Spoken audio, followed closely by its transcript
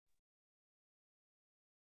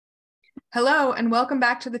Hello, and welcome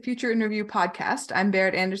back to the Future in Review podcast. I'm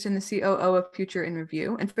Barrett Anderson, the COO of Future in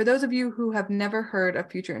Review. And for those of you who have never heard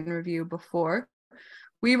of Future in Review before,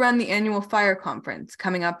 we run the annual FIRE conference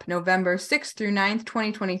coming up November 6th through 9th,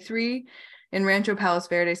 2023 in Rancho Palos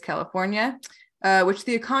Verdes, California, which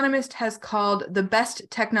The Economist has called the best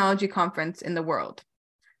technology conference in the world.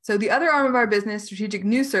 So the other arm of our business, Strategic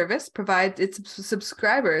News Service, provides its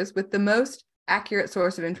subscribers with the most accurate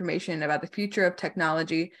source of information about the future of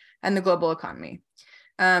technology and the global economy.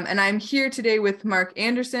 And I'm here today with Mark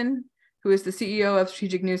Anderson, who is the CEO of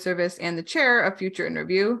Strategic News Service and the chair of Future in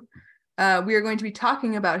Review. We are going to be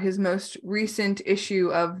talking about his most recent issue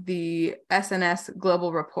of the SNS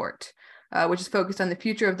Global Report, which is focused on the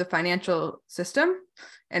future of the financial system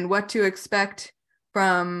and what to expect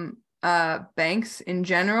from banks in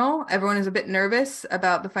general. Everyone is a bit nervous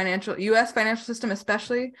about the U.S. financial system,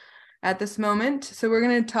 especially at this moment. So we're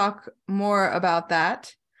going to talk more about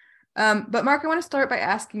that. But Mark, I want to start by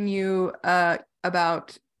asking you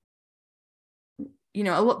about,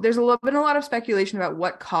 there's been a lot of speculation about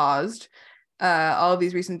what caused all of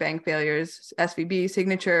these recent bank failures, SVB,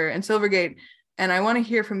 Signature, and Silvergate. And I want to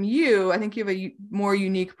hear from you. I think you have a more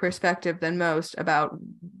unique perspective than most about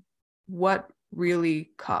what really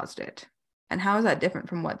caused it. And how is that different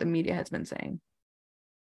from what the media has been saying?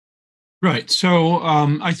 Right. So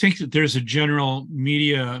I think that there's a general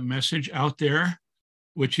media message out there,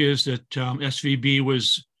 which is that SVB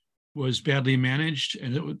was badly managed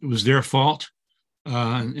and it was their fault,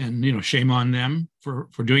 and shame on them for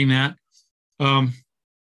doing that.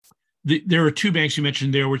 There are two banks you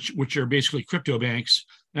mentioned there, which are basically crypto banks.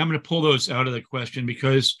 And I'm going to pull those out of the question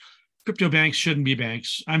because crypto banks shouldn't be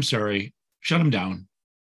banks. I'm sorry, shut them down.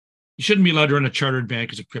 You shouldn't be allowed to run a chartered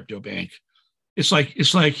bank as a crypto bank. It's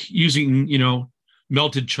like using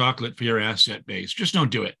melted chocolate for your asset base. Just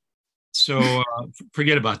don't do it. So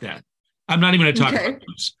forget about that. I'm not even going to talk about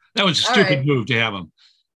those. That was a stupid move to have them.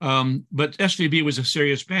 But SVB was a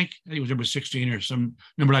serious bank. I think it was number 16 or some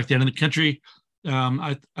number like that in the country.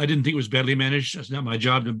 I didn't think it was badly managed. It's not my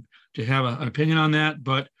job to have an opinion on that.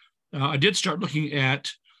 But I did start looking at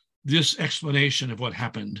this explanation of what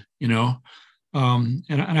happened, and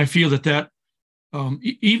I feel that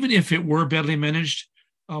even if it were badly managed,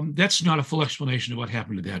 that's not a full explanation of what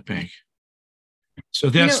happened to that bank. So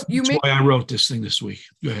that's why I wrote this thing this week.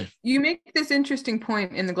 Go ahead. You make this interesting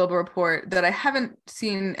point in the Global Report that I haven't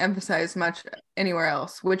seen emphasized much anywhere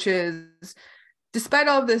else, which is, despite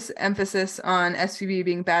all of this emphasis on SVB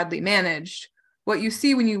being badly managed, what you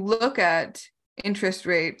see when you look at interest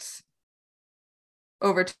rates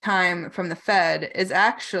over time from the Fed is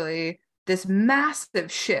actually this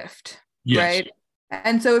massive shift, right?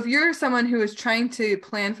 And so if you're someone who is trying to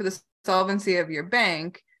plan for the solvency of your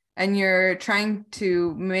bank and you're trying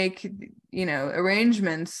to make,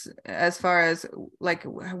 arrangements as far as like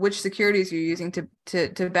which securities you're using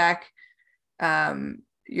to back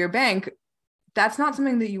your bank, that's not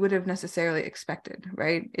something that you would have necessarily expected,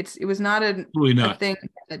 right? It was not a thing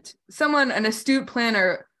that an astute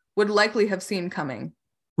planner would likely have seen coming.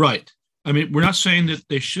 Right. I mean, we're not saying that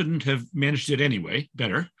they shouldn't have managed it anyway,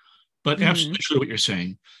 better. But absolutely true what you're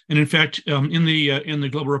saying. And in fact, in the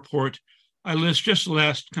Global Report, I list just the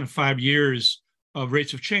last kind of 5 years of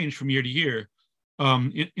rates of change from year to year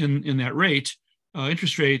in that rate,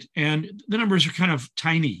 interest rate. And the numbers are kind of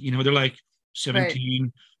tiny. They're like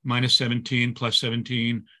 17, minus 17, plus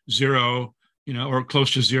 17, 0, or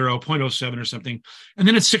close to 0, 0.07 or something. And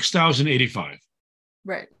then it's 6,085.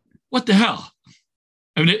 Right. What the hell?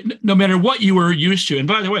 I mean, no matter what you were used to. And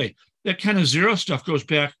by the way, that kind of zero stuff goes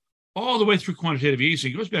back all the way through quantitative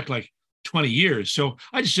easing. It goes back like 20 years. So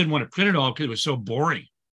I just didn't want to print it all because it was so boring.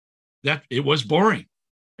 That it was boring.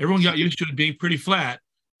 Everyone got used to it being pretty flat.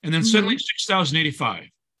 And then suddenly 6,085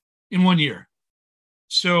 in 1 year.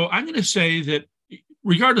 So I'm going to say that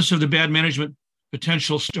regardless of the bad management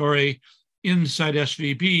potential story inside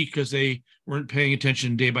SVB, because they weren't paying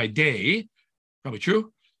attention day by day, probably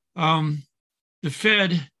true, the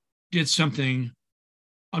Fed did something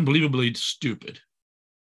unbelievably stupid.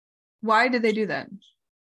 Why did they do that,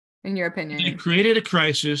 in your opinion? They created a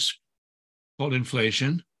crisis called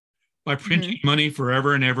inflation by printing money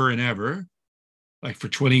forever and ever and ever, like for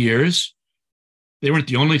 20 years. They weren't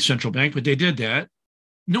the only central bank, but they did that,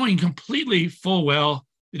 knowing completely full well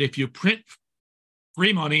that if you print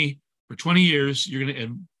free money for 20 years, you're going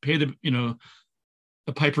to pay the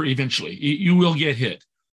piper eventually. You will get hit.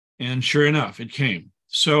 And sure enough, it came.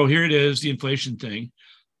 So here it is, the inflation thing.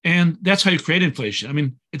 And that's how you create inflation. I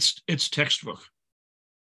mean, it's textbook.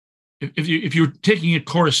 If you're taking a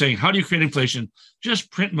course saying, how do you create inflation?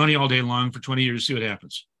 Just print money all day long for 20 years, see what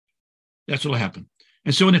happens. That's what'll happen.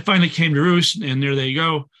 And so when it finally came to roost, and there they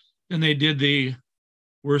go, then they did the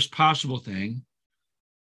worst possible thing.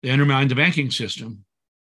 They undermined the banking system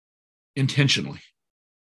intentionally.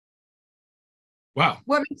 Wow.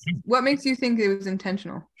 What makes you think it was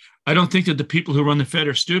intentional? I don't think that the people who run the Fed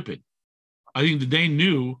are stupid. I think that they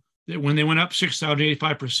knew that when they went up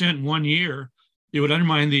 6,085% in 1 year, it would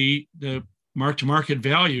undermine the mark-to-market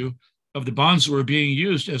value of the bonds that were being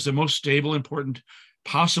used as the most stable, important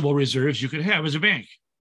possible reserves you could have as a bank.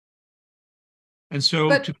 And so,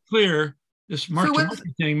 to be clear, this mark-to-market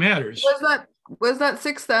thing matters. Was that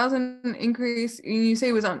 6,000 increase? You say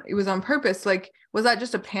it was on purpose. Like, was that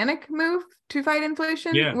just a panic move to fight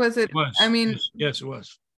inflation? Yeah, was it? It was. I mean, yes, it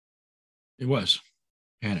was. It was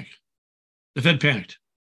panic. The Fed panicked.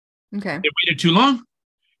 Okay. They waited too long.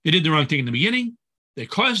 They did the wrong thing in the beginning. They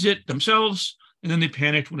caused it themselves, and then they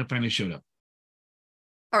panicked when it finally showed up.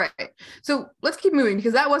 All right. So let's keep moving,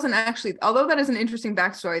 because that wasn't actually, although that is an interesting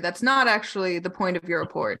backstory, that's not actually the point of your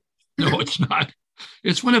report. No, it's not.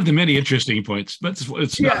 It's one of the many interesting points, but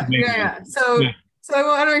it's not. Yeah. So I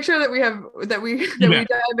want to make sure that we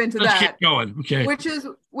dive into Let's that. Keep going. Okay. Which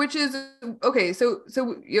is okay. So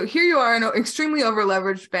here you are in an extremely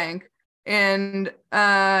over-leveraged bank, and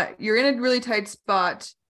you're in a really tight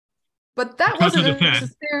spot, but that wasn't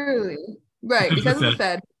necessarily right because of the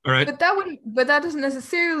Fed. All right. But that doesn't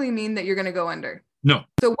necessarily mean that you're going to go under. No.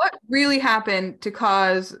 So what really happened to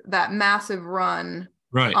cause that massive run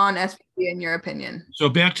on SVB, in your opinion? So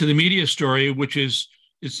back to the media story, which is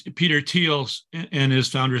it's Peter Thiel and his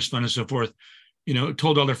founders fund and so forth,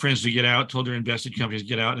 told all their friends to get out, told their invested companies to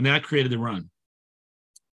get out, and that created the run.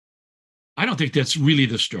 I don't think that's really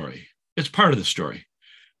the story. It's part of the story.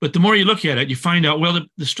 But the more you look at it, you find out, well,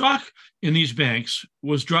 the stock in these banks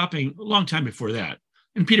was dropping a long time before that.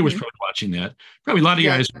 And Peter was probably watching that. Probably a lot of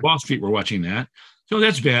guys on Wall Street were watching that. So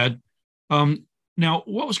that's bad. Now,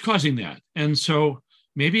 what was causing that? And so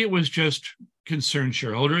maybe it was just concerned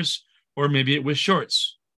shareholders, or maybe it was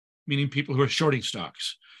shorts, meaning people who are shorting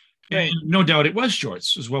stocks. Right. And no doubt it was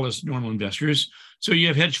shorts as well as normal investors. So you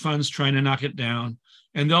have hedge funds trying to knock it down,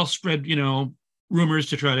 and they'll spread, rumors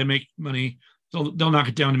to try to make money. They'll knock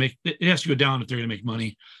it down it has to go down if they're going to make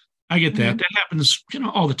money. I get that. That happens,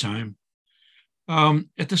 all the time.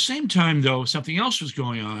 At the same time, though, something else was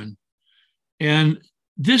going on. And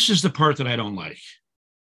this is the part that I don't like.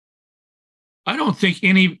 I don't think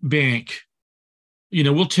any bank,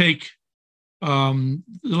 we'll take the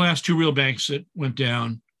last two real banks that went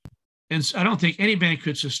down. And I don't think any bank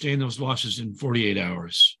could sustain those losses in 48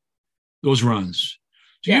 hours, those runs.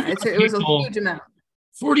 So it was a huge amount.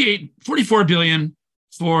 44 billion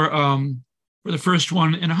for the first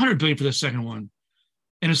one and 100 billion for the second one.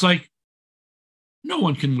 And it's like, no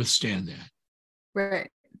one can withstand that.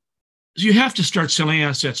 Right. So you have to start selling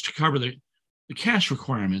assets to cover the cash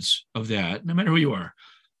requirements of that, no matter who you are.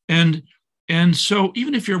 And so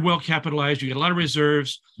even if you're well capitalized, you get a lot of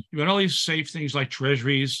reserves, you got all these safe things like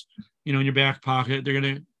treasuries, in your back pocket. They're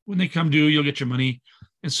gonna, when they come due, you'll get your money,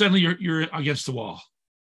 and suddenly you're against the wall.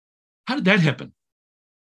 How did that happen?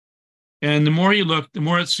 And the more you look, the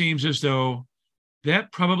more it seems as though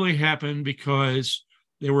that probably happened because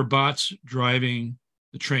there were bots driving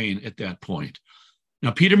the train at that point.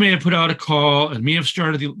 Now, Peter may have put out a call and may have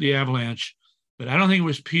started the avalanche, but I don't think it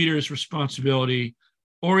was Peter's responsibility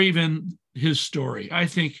or even his story. I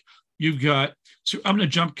think you've got, so I'm going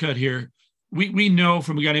to jump cut here. We know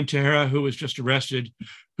from a guy named Tahera, who was just arrested,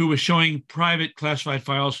 who was showing private classified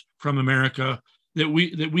files from America that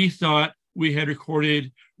we thought we had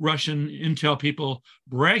recorded Russian intel people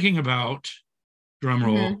bragging about,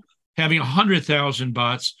 drumroll, having 100,000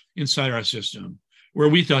 bots inside our system, where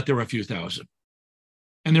we thought there were a few thousand.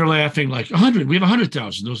 And they're laughing like, 100, we have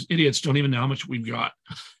 100,000. Those idiots don't even know how much we've got.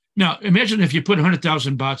 Now, imagine if you put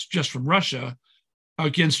 100,000 bots just from Russia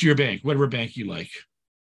against your bank, whatever bank you like.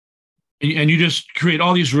 And you just create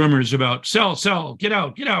all these rumors about sell, get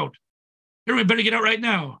out. Everybody better get out right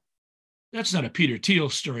now. That's not a Peter Thiel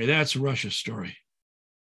story. That's a Russia story.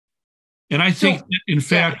 And I think, in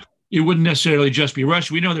fact, it wouldn't necessarily just be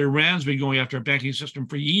Russia. We know that Iran's been going after our banking system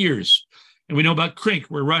for years. And we know about CRINC,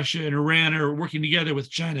 where Russia and Iran are working together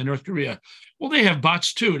with China and North Korea. Well, they have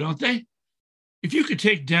bots too, don't they? If you could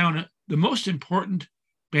take down the most important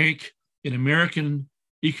bank in American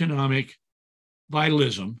economic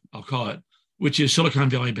vitalism, I'll call it, which is Silicon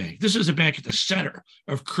Valley Bank. This is a bank at the center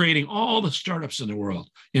of creating all the startups in the world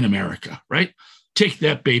in America, right? Take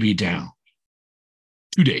that baby down.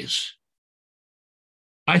 2 days.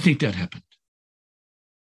 I think that happened.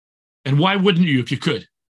 And why wouldn't you if you could?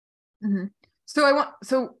 Mm-hmm. So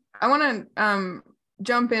I want to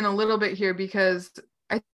jump in a little bit here, because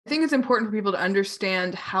I think it's important for people to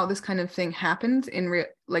understand how this kind of thing happens in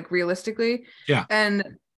realistically. Yeah.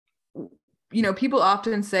 And people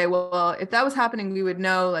often say, well, if that was happening, we would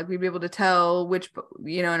know, like we'd be able to tell which,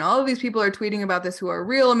 and all of these people are tweeting about this who are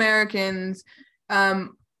real Americans. But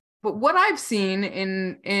what I've seen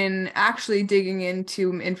in actually digging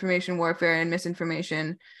into information warfare and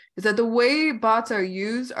misinformation is that the way bots are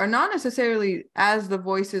used are not necessarily as the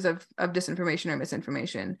voices of disinformation or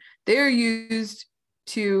misinformation. They are used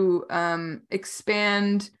to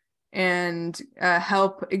expand and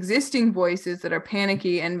help existing voices that are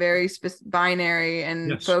panicky and very binary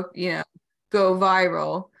and Yes. go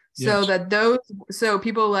viral. Yes. So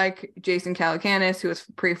people like Jason Calacanis, who was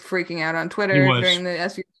freaking out on Twitter during the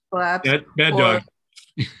SVB collapse, bad dog.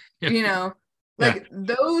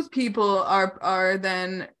 Those people are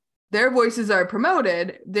then their voices are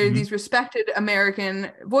promoted. They're these respected American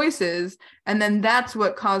voices, and then that's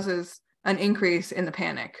what causes an increase in the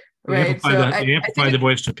panic, right? They amplify the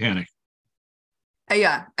voice to panic.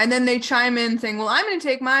 Yeah. And then they chime in saying, well, I'm going to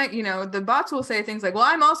take the bots will say things like, well,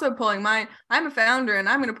 I'm also I'm a founder and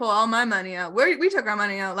I'm going to pull all my money out. We took our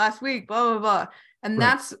money out last week, blah, blah, blah. And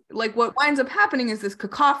that's like what winds up happening is this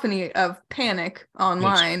cacophony of panic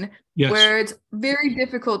online where it's very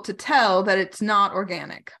difficult to tell that it's not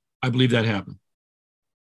organic. I believe that happened.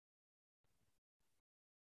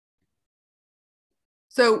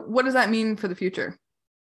 So what does that mean for the future?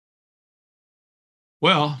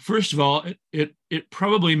 Well, first of all, it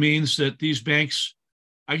probably means that these banks,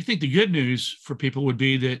 I think the good news for people would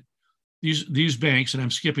be that these banks, and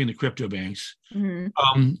I'm skipping the crypto banks,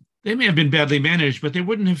 they may have been badly managed, but they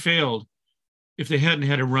wouldn't have failed if they hadn't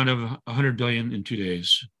had a run of 100 billion in 2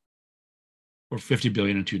 days or 50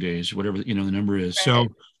 billion in 2 days, whatever the number is.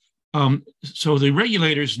 Right. So the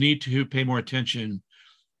regulators need to pay more attention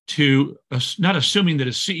to not assuming that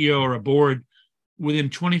a CEO or a board within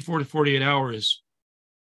 24 to 48 hours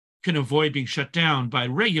can avoid being shut down by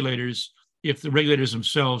regulators if the regulators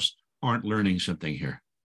themselves aren't learning something here.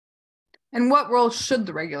 And what role should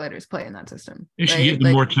the regulators play in that system? They should give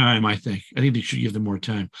them more time, I think. I think they should give them more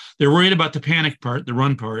time. They're worried about the panic part, the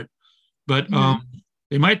run part, but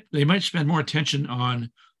they might spend more attention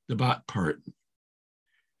on the bot part.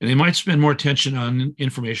 And they might spend more attention on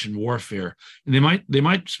information warfare. And they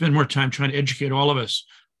might spend more time trying to educate all of us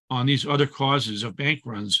on these other causes of bank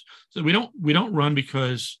runs. So we don't run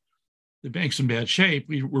because the bank's in bad shape.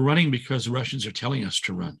 We're running because the Russians are telling us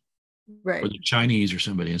to run. Right. Or the Chinese or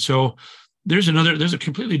somebody. And so there's a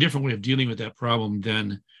completely different way of dealing with that problem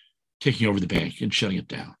than taking over the bank and shutting it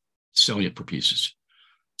down, selling it for pieces.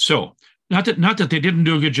 So not that they didn't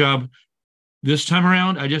do a good job this time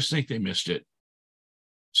around. I just think they missed it.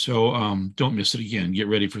 So don't miss it again. Get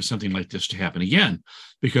ready for something like this to happen again,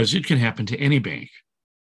 because it can happen to any bank.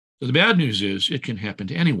 So the bad news is it can happen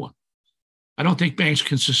to anyone. I don't think banks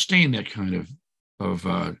can sustain that kind of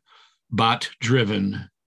bot-driven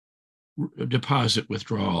deposit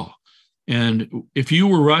withdrawal. And if you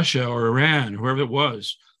were Russia or Iran, whoever it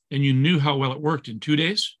was, and you knew how well it worked in 2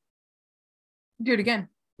 days, do it again.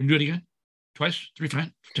 Do it again, twice, 3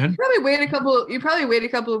 times, 10. You probably wait a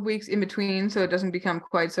couple of weeks in between so it doesn't become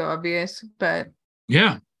quite so obvious. But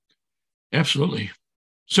yeah, absolutely.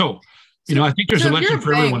 So I think there's a lesson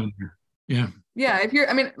for everyone here. Yeah. Yeah.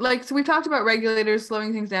 So we've talked about regulators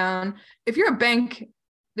slowing things down. If you're a bank,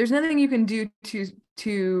 there's nothing you can do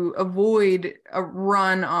to avoid a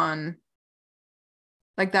run on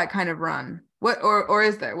like that kind of run. Or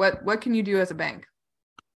is there? What can you do as a bank?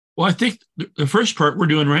 Well, I think the first part we're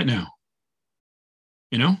doing right now,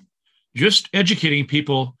 just educating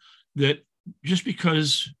people that just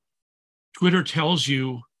because Twitter tells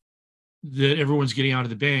you that everyone's getting out of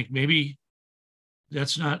the bank, maybe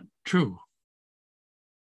that's not true.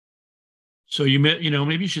 So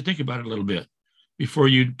maybe you should think about it a little bit before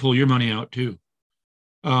you pull your money out too.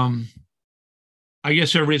 I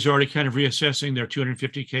guess everybody's already kind of reassessing their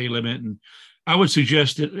 250K limit, and I would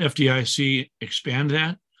suggest that FDIC expand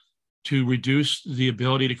that to reduce the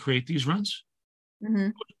ability to create these runs.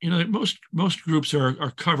 Mm-hmm. Most groups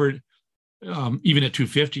are covered even at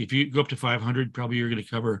 250. If you go up to 500, probably you're going to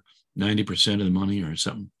cover 90% of the money or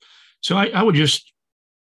something. So I would just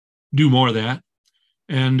do more of that,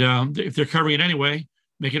 and if they're covering it anyway,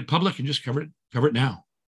 make it public and just cover it now.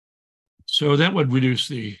 So that would reduce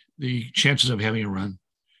the chances of having a run.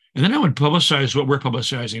 And then I would publicize what we're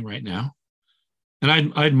publicizing right now. And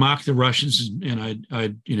I'd mock the Russians, and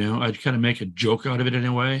I'd kind of make a joke out of it in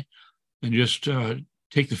a way, and just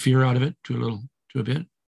take the fear out of it to a bit.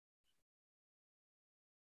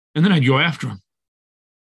 And then I'd go after them.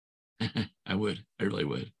 I really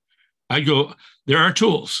would. I'd go, there are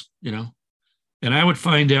tools, And I would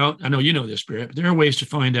find out, I know you know this, Barrett, but there are ways to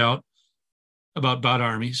find out about bot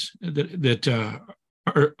armies that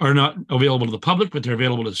are not available to the public, but they're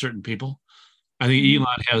available to certain people. I think Elon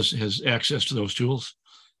has access to those tools.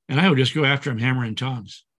 And I would just go after him hammer and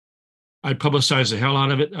tongs. I'd publicize the hell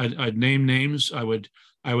out of it. I'd name names. I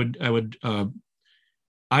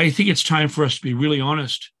think it's time for us to be really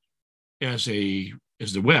honest as the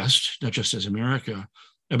West, not just as America,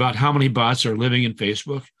 about how many bots are living in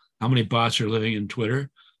Facebook, how many bots are living in Twitter,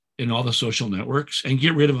 in all the social networks, and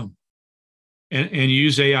get rid of them. And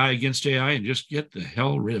use AI against AI and just get the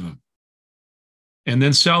hell rid of them. And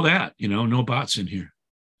then sell that, no bots in here.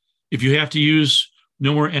 If you have to use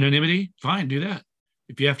no more anonymity, fine, do that.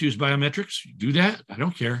 If you have to use biometrics, do that. I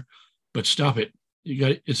don't care, but stop it.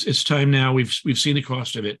 It's time now. We've seen the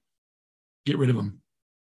cost of it. Get rid of them.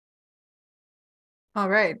 All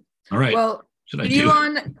right. Well,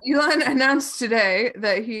 Elon announced today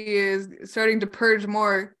that he is starting to purge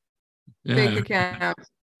more fake accounts.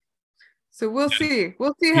 So we'll see.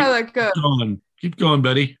 We'll see how that goes. Keep going,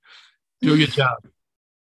 buddy. Do a good job.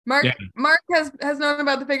 Mark has known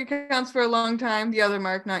about the fake accounts for a long time. The other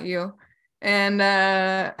Mark, not you, and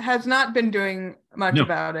has not been doing much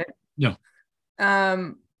about it. No.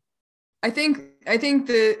 I think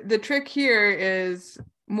the trick here is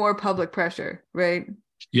more public pressure, right?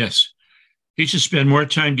 Yes. He should spend more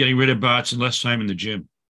time getting rid of bots and less time in the gym.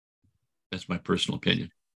 That's my personal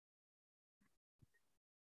opinion.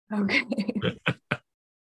 Okay.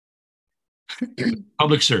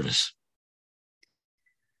 Public service.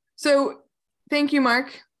 So thank you,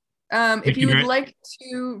 Mark. If you would like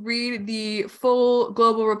to read the full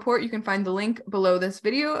global report, you can find the link below this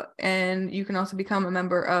video, and you can also become a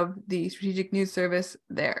member of the Strategic News Service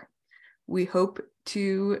there. We hope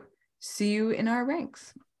to see you in our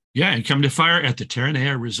ranks. Yeah, and come to fire at the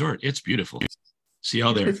Terranea Resort. It's beautiful. See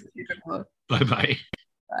y'all there. Bye-bye.